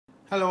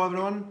Hello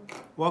everyone,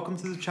 welcome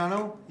to the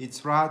channel.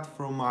 It's Rad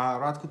from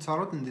Radko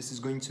Tarot, and this is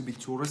going to be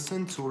Taurus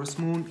Sun, Taurus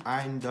Moon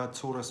and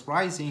Taurus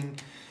Rising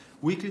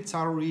weekly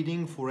tarot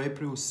reading for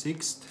April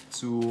 6th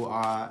to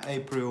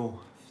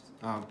April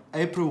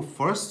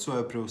 1st to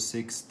April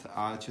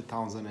 6th,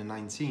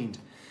 2019.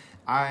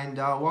 And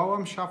while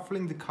I'm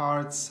shuffling the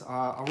cards,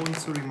 I want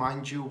to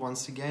remind you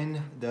once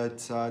again that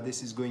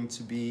this is going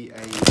to be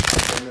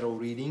a general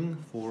reading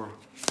for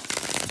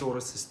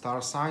Taurus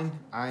star sign,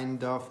 and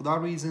for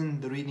that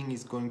reason the reading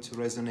is going to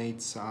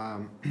resonate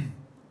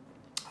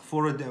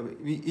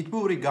it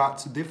will regard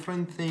to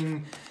different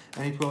thing,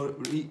 and it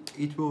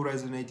will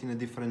resonate in a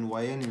different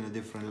way and in a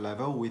different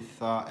level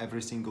with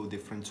every single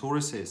different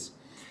Tauruses.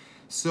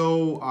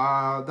 So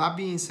that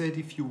being said,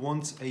 if you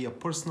want a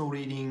personal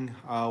reading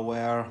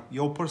where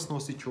your personal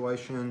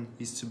situation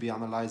is to be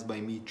analyzed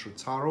by me through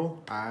tarot,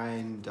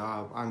 and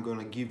I'm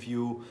gonna give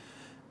you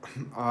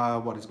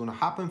what is going to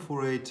happen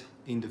for it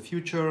in the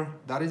future,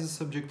 that is the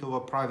subject of a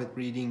private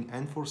reading,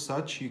 and for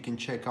such you can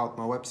check out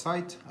my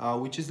website,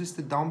 which is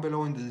listed down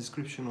below in the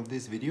description of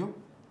this video,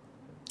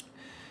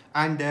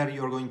 and there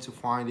you're going to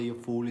find a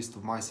full list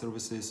of my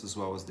services as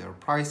well as their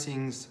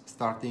pricings,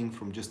 starting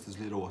from just as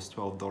little as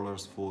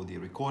 $12 for the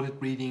recorded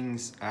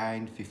readings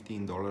and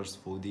 $15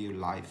 for the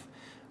live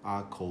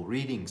call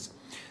readings.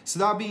 So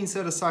that being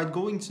set aside,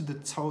 going to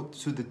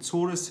the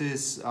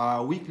Taurus's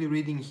weekly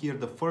reading here,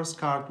 the first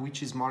card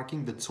which is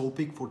marking the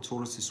topic for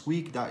Taurus's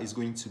week, that is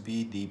going to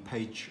be the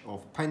Page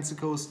of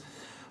Pentacles,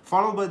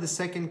 followed by the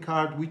second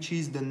card which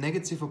is the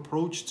negative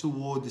approach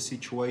toward the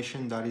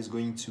situation, that is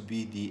going to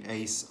be the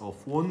Ace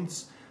of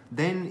Wands.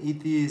 Then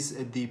it is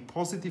the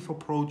positive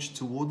approach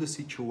toward the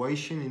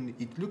situation, and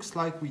it looks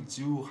like we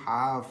do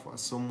have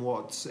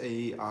somewhat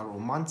a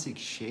romantic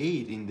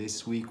shade in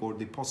this week, or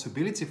the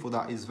possibility for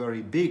that is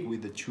very big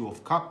with the Two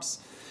of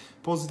Cups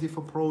positive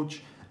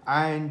approach.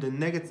 And the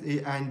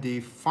negative and the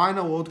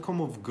final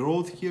outcome of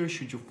growth here,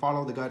 should you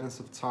follow the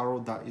guidance of tarot,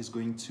 that is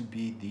going to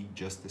be the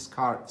Justice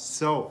card.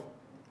 So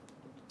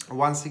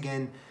once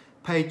again,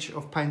 Page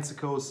of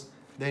Pentacles,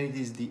 then it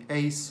is the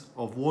Ace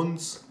of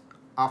Wands.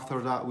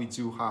 After that, we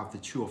do have the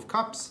Two of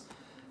Cups,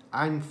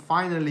 and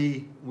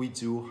finally we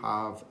do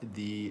have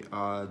the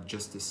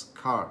Justice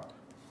card.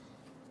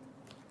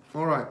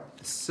 All right,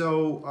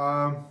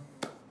 so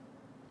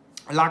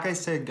like I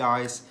said,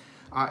 guys,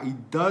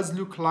 it does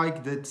look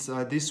like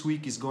that this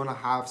week is gonna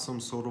have some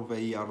sort of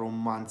a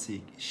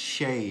romantic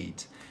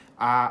shade.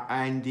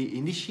 And the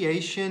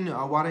initiation,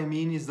 what I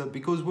mean is that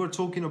because we're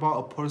talking about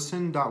a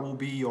person that will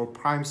be your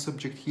prime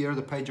subject here,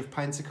 the Page of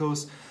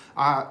Pentacles,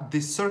 the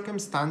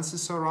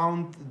circumstances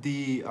around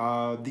the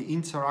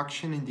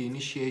interaction and the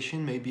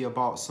initiation may be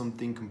about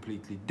something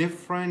completely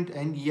different,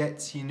 and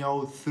yet, you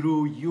know,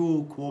 through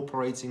you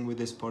cooperating with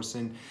this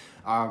person,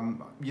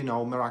 you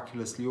know,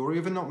 miraculously, or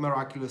even not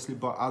miraculously,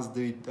 but as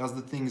the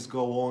things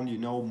go on, you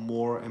know,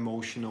 more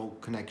emotional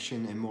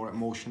connection and more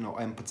emotional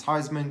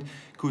empathizement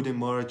could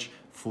emerge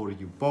for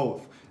you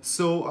both.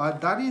 So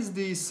that is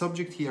the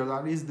subject here,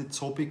 that is the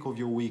topic of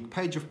your week,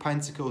 Page of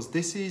Pentacles.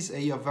 This is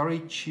a very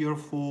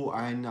cheerful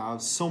and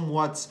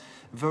somewhat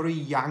very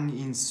young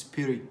in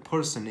spirit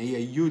person, a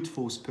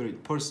youthful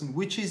spirit person,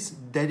 which is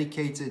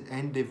dedicated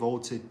and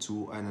devoted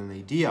to an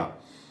idea.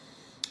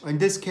 In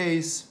this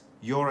case,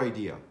 your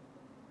idea.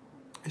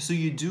 So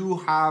you do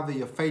have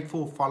a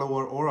faithful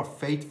follower or a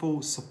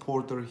faithful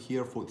supporter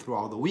here for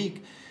throughout the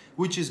week,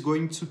 which is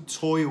going to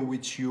toil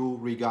with you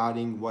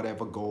regarding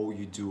whatever goal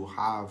you do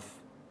have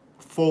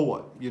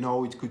forward. You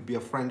know, it could be a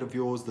friend of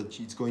yours that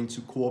is going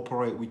to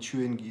cooperate with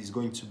you and is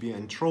going to be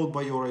enthralled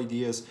by your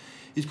ideas.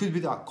 It could be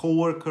that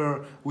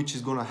co-worker which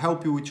is going to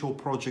help you with your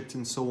project,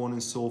 and so on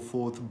and so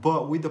forth.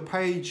 But with the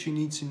page, you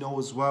need to know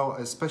as well,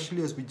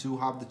 especially as we do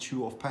have the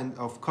Two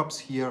of Cups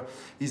here,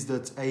 is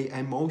that a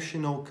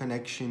emotional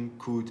connection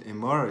could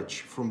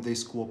emerge from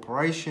this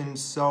cooperation.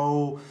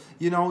 So,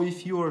 you know,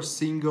 if you are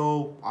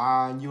single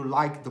and you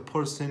like the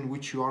person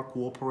which you are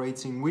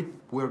cooperating with,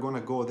 we're going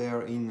to go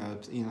there in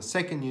a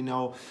second, you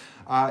know,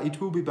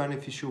 it will be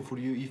beneficial for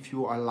you if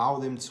you allow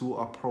them to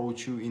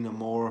approach you in a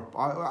more,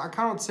 I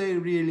cannot say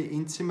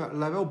really intimate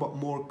level, but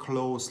more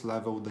close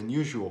level than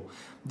usual.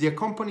 The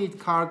accompanied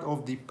card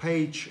of the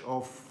Page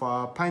of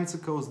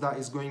Pentacles, that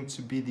is going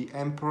to be the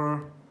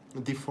Emperor.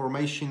 The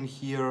formation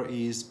here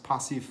is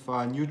passive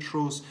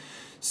neutrals.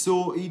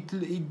 So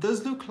it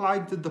does look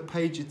like that the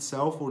page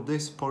itself, or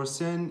this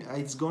person,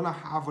 it's gonna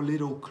have a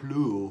little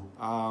clue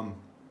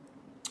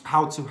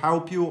how to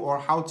help you or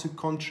how to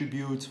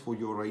contribute for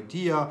your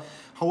idea.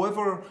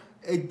 However,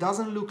 it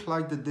doesn't look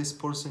like that this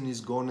person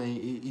is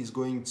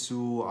going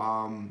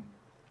to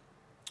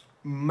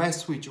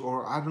mess with you,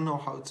 or I don't know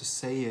how to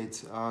say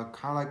it, kind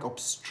of like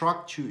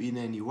obstruct you in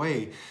any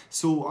way.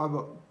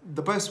 So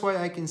the best way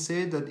I can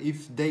say that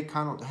if they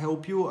cannot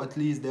help you, at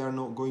least they are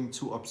not going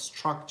to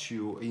obstruct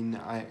you in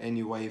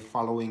any way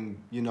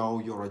following, you know,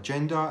 your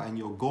agenda and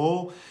your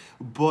goal.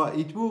 But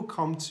it will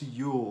come to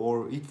you,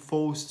 or it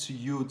falls to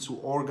you to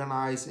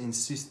organize and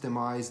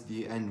systemize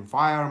the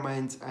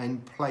environment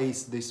and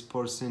place this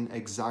person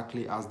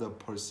exactly as the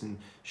person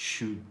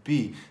should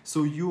be.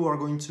 So you are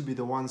going to be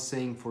the one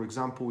saying, for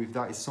example, if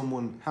that is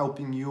someone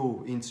helping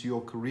you into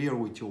your career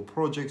with your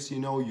projects, you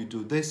know, you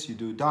do this, you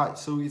do that.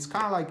 So it's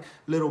kind of like a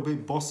little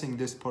bit bossing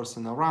this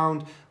person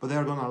around, but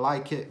they're gonna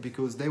like it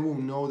because they will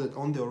know that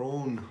on their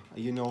own,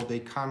 you know, they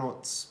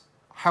cannot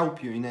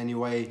help you in any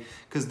way,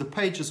 because the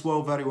page as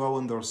well very well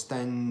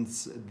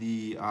understands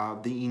the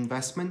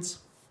investments,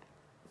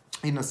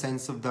 in a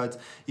sense of that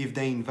if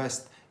they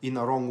invest in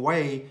a wrong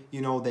way,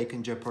 you know, they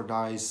can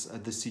jeopardize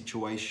the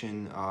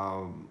situation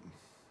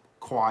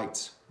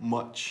quite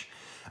much.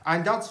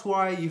 And that's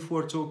why if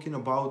we're talking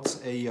about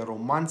a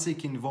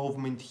romantic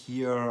involvement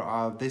here,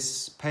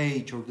 this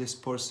page or this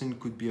person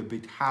could be a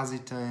bit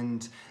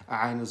hesitant,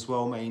 and as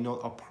well may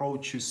not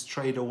approach you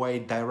straight away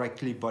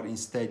directly, but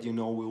instead, you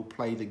know, will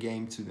play the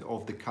game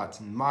of the cat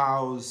and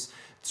mouse,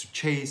 to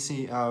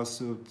chasing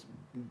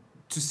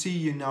to see,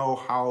 you know,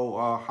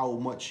 how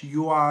much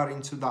you are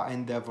into that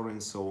endeavor,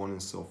 and so on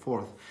and so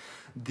forth.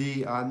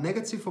 The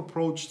negative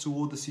approach to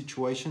all the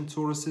situation,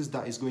 Tauruses,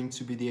 that is going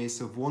to be the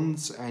Ace of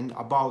Wands, and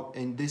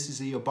this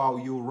is about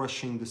you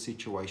rushing the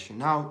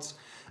situation out.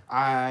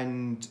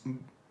 And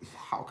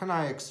how can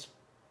I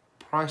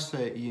express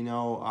it, you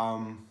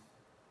know,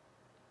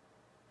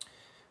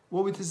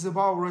 well, it is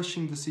about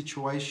rushing the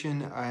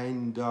situation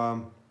and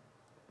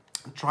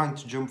trying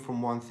to jump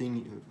from one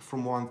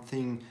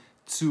thing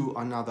to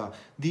another.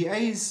 The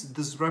Ace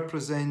does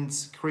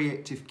represent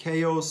creative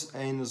chaos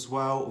and as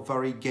well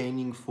very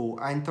gaining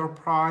for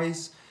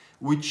enterprise,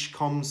 which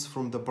comes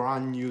from the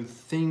brand new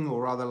thing,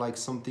 or rather like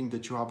something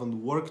that you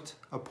haven't worked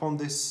upon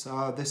this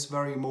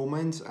very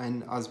moment.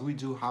 And as we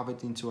do have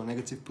it into a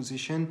negative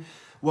position,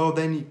 well,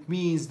 then it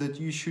means that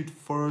you should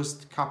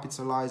first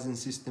capitalize and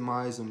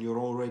systemize on your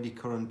already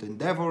current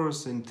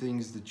endeavors and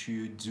things that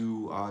you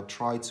do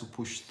try to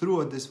push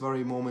through at this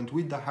very moment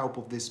with the help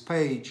of this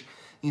page,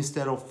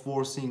 instead of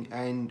forcing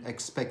and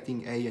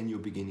expecting a new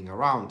beginning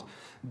around.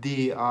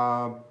 The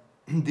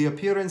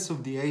appearance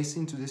of the Ace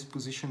into this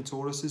position,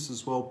 Tauruses,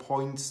 as well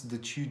points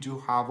that you do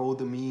have all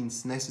the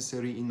means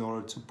necessary in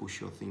order to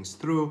push your things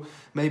through.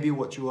 Maybe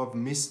what you have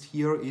missed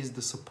here is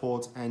the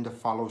support and the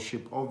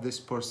fellowship of this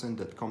person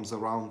that comes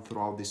around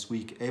throughout this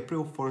week,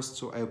 April 1st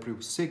to April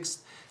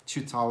 6th,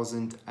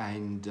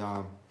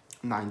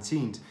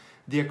 2019.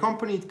 The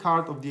accompanied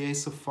card of the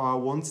Ace of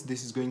Wands,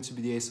 this is going to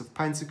be the Ace of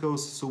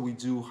Pentacles, so we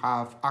do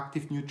have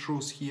active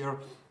neutrals here.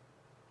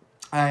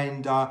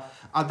 And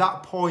at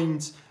that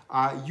point,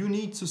 you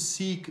need to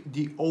seek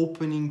the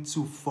opening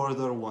to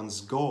further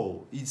one's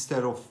goal,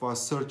 instead of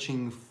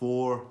searching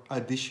for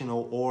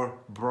additional or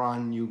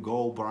brand new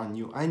goal, brand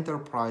new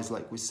enterprise,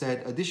 like we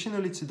said.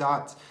 Additionally to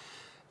that,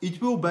 it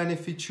will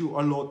benefit you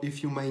a lot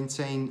if you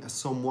maintain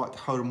somewhat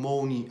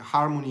harmony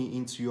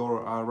into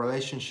your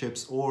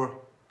relationships, or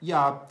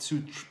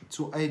to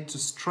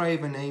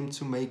strive and aim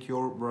to make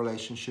your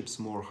relationships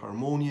more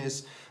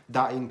harmonious.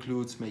 That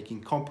includes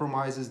making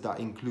compromises, that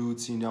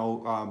includes, you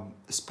know,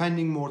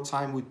 spending more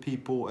time with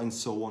people, and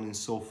so on and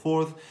so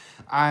forth.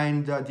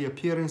 And the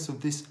appearance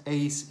of this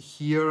Ace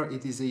here,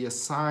 it is a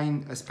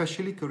sign,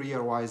 especially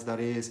career-wise, that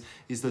is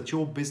that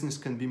your business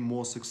can be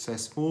more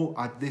successful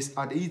at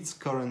its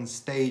current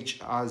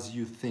stage as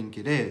you think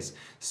it is.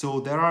 So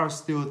there are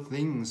still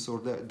things,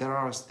 or there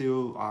are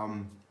still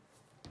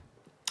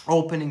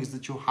openings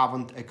that you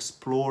haven't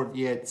explored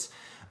yet.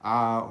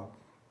 How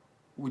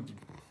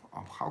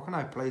can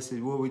I place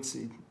it? Well,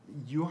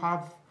 you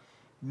have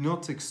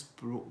not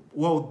explored.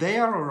 Well, they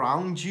are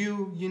around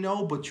you, you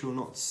know, but you're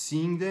not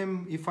seeing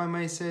them, if I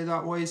may say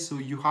that way. So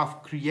you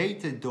have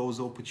created those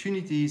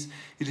opportunities.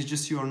 It is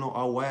just you are not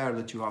aware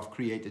that you have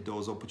created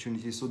those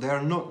opportunities. So they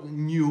are not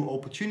new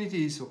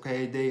opportunities,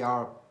 okay? They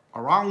are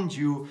around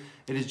you.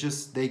 It is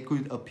just they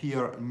could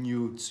appear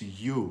new to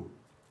you,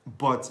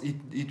 but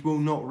it will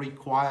not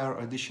require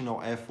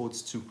additional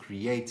efforts to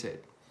create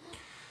it.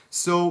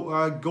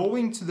 So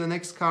going to the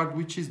next card,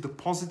 which is the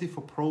positive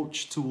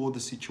approach toward the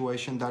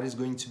situation, that is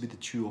going to be the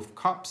Two of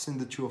Cups. And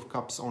the Two of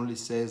Cups only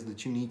says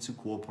that you need to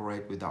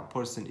cooperate with that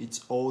person.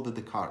 It's all that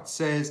the card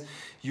says.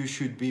 You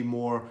should be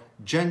more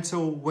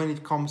gentle when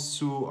it comes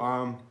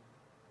to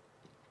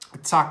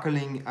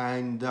tackling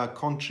and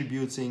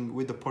contributing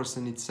with the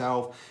person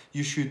itself.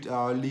 You should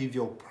leave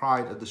your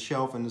pride at the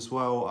shelf, and as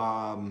well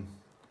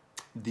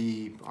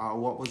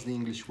what was the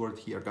English word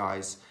here,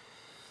 guys?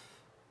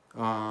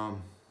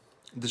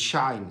 The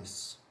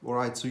shyness. All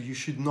right, so you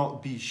should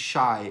not be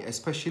shy,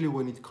 especially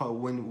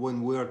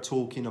when we're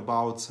talking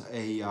about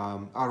a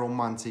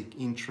romantic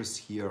interest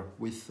here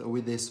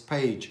with this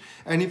page.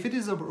 And if it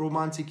is a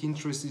romantic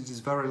interest, it is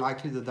very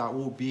likely that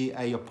will be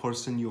a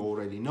person you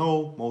already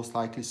know, most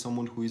likely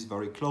someone who is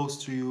very close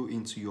to you,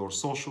 into your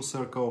social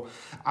circle.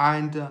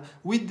 And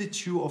with the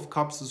Two of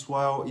Cups as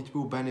well, it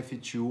will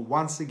benefit you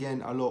once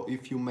again a lot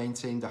if you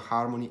maintain the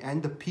harmony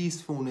and the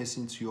peacefulness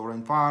into your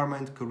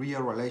environment,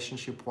 career,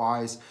 relationship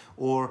wise,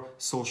 or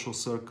social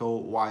circle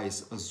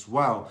wise as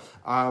well.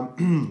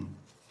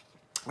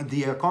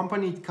 The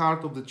accompanied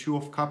card of the Two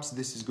of Cups,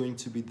 this is going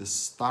to be the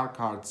Star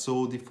card.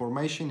 So the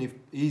formation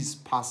is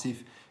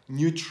passive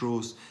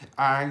neutrals,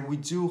 and we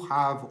do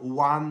have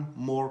one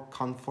more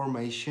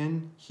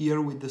confirmation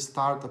here with the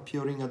start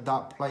appearing at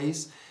that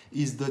place,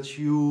 is that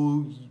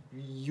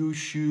you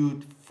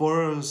should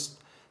first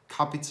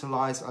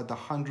capitalize at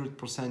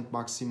 100%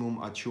 maximum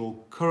at your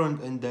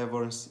current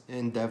endeavors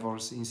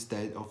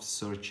instead of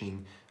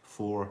searching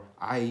for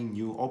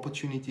new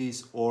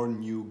opportunities or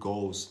new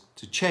goals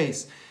to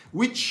chase,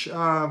 which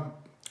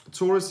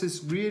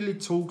Taurus really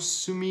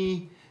talks to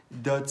me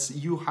that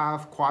you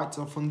have quite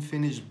often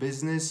finished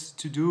business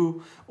to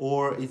do,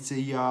 or it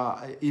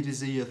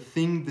is a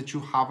thing that you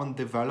haven't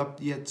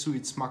developed yet to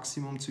its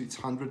maximum, to its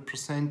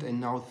 100%. And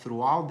now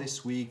throughout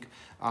this week,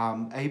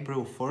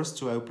 April 1st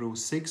to April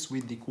 6th,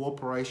 with the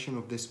cooperation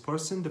of this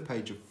person, the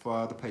Page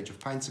of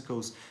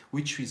Pentacles,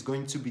 which is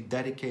going to be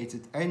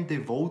dedicated and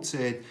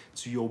devoted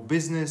to your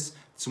business,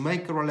 to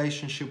make a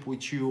relationship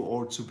with you,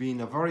 or to be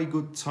in a very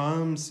good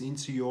terms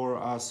into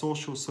your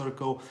social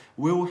circle,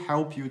 will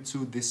help you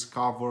to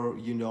discover,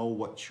 you know,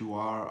 what you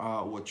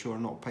are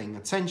not paying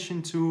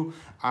attention to,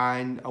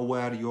 and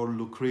where your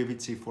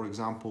lucrativity, for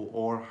example,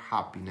 or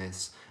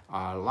happiness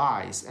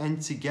lies.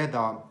 And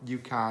together you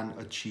can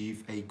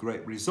achieve a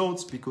great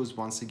results, because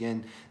once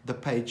again, the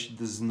page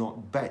does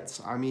not bet.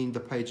 I mean, the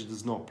page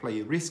does not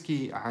play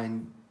risky,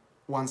 and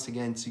once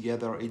again,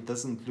 together, it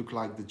doesn't look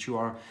like that you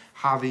are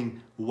having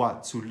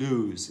what to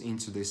lose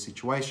into this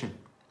situation.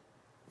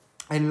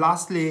 And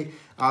lastly,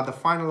 the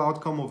final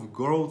outcome of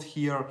growth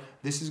here,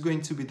 this is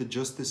going to be the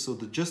justice. So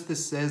the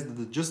justice says that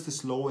the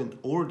justice, law and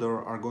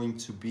order are going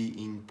to be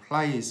in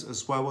place,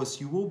 as well as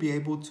you will be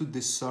able to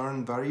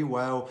discern very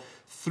well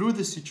through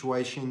the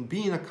situation,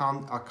 being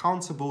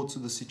accountable to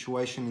the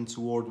situation and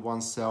toward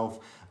oneself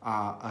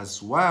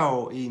as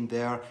well in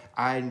there,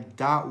 and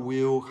that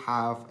will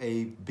have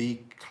a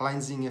big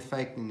cleansing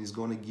effect and is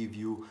going to give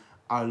you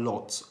a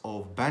lot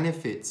of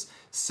benefits.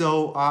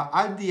 So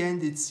at the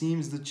end, it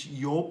seems that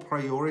your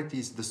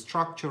priorities, the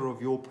structure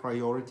of your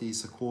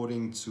priorities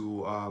according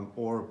to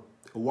or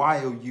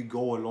while you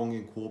go along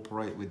and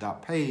cooperate with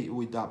that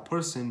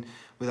person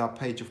with that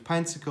Page of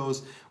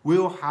Pentacles,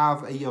 will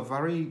have a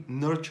very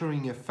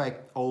nurturing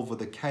effect over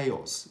the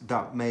chaos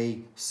that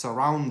may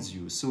surround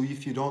you. So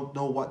if you don't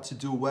know what to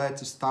do, where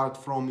to start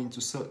from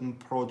into certain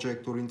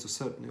project, or in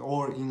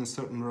a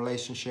certain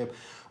relationship,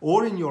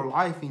 or in your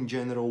life in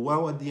general,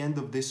 well, at the end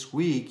of this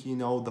week, you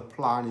know, the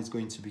plan is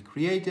going to be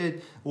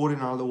created, or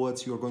in other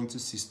words, you're going to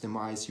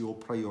systemize your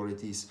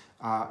priorities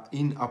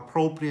in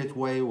appropriate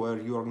way, where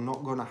you are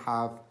not going to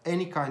have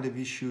any kind of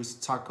issues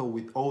tackle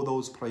with all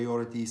those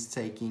priorities,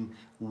 taking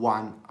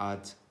one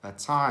at a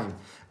time.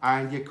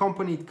 And the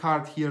accompanied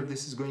card here,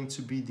 this is going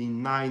to be the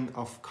Nine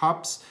of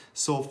Cups.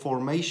 So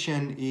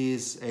formation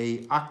is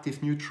a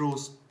active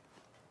neutrals.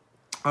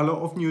 A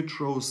lot of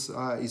neutrals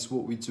is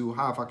what we do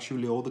have.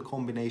 Actually, all the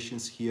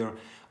combinations here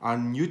are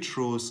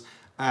neutrals.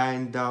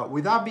 And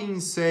with that being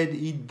said,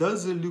 it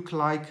does look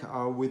like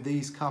with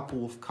these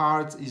couple of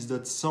cards is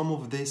that some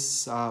of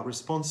these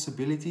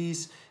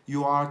responsibilities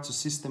you are to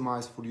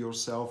systemize for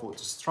yourself or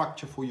to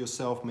structure for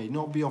yourself may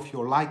not be of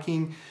your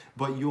liking,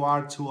 but you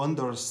are to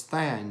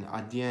understand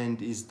at the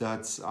end is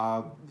that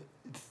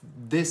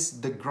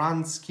the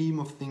grand scheme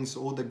of things,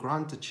 or the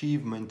grand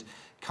achievement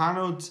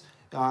cannot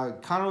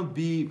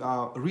be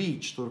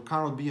reached or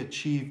cannot be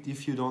achieved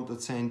if you don't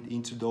attend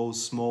into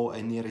those small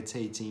and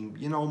irritating,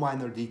 you know,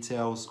 minor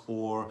details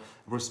or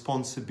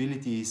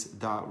responsibilities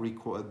that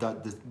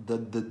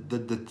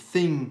the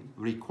thing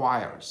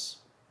requires,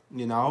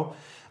 you know.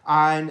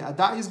 And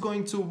that is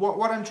going to,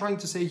 what I'm trying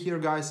to say here,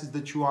 guys, is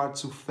that you are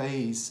to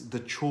face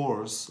the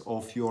chores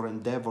of your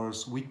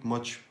endeavors with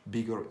much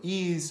bigger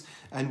ease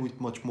and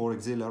with much more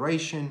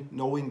exhilaration,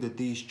 knowing that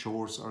these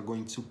chores are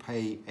going to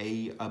pay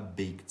a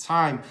big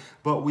time.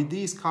 But with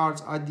these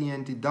cards at the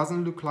end, it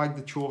doesn't look like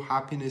that your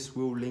happiness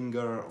will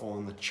linger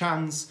on a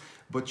chance,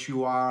 but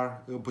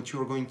you're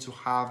going to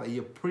have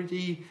a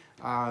pretty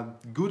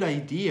good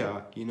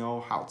idea, you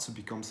know, how to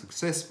become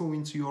successful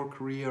into your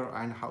career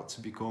and how to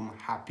become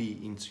happy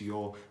into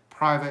your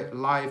private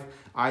life,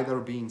 either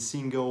being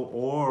single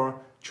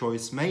or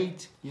choice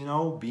mate, you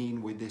know,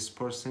 being with this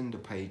person, the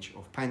Page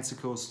of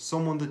Pentacles,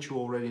 someone that you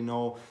already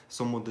know,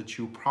 someone that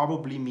you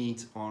probably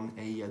meet on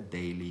a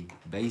daily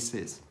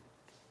basis.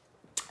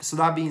 So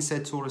that being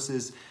said,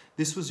 Tauruses,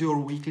 this was your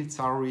weekly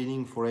tarot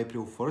reading for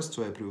April 1st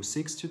to April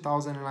 6th,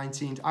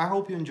 2019. I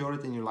hope you enjoyed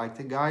it and you liked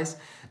it, guys.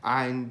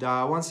 And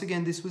once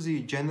again, this was a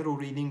general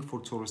reading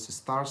for Taurus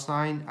star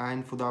sign.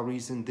 And for that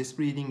reason, this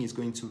reading is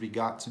going to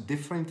regard to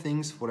different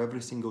things for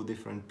every single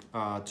different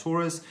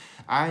Taurus.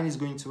 And is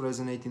going to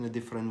resonate in a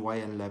different way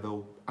and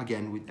level,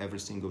 again, with every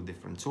single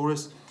different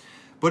Taurus.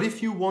 But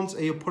if you want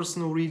a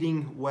personal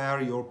reading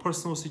where your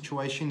personal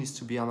situation is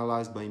to be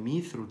analyzed by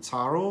me through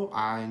tarot,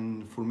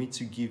 and for me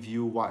to give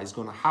you what is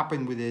going to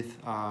happen with it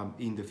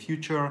in the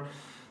future,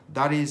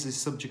 that is a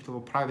subject of a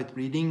private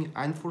reading.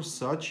 And for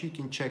such, you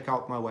can check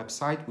out my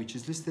website, which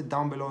is listed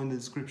down below in the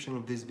description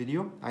of this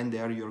video. And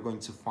there you're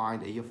going to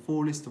find a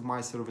full list of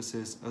my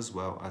services as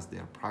well as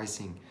their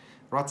pricing.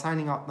 Rad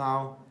signing out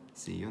now.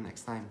 See you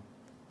next time.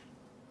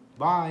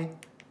 Bye.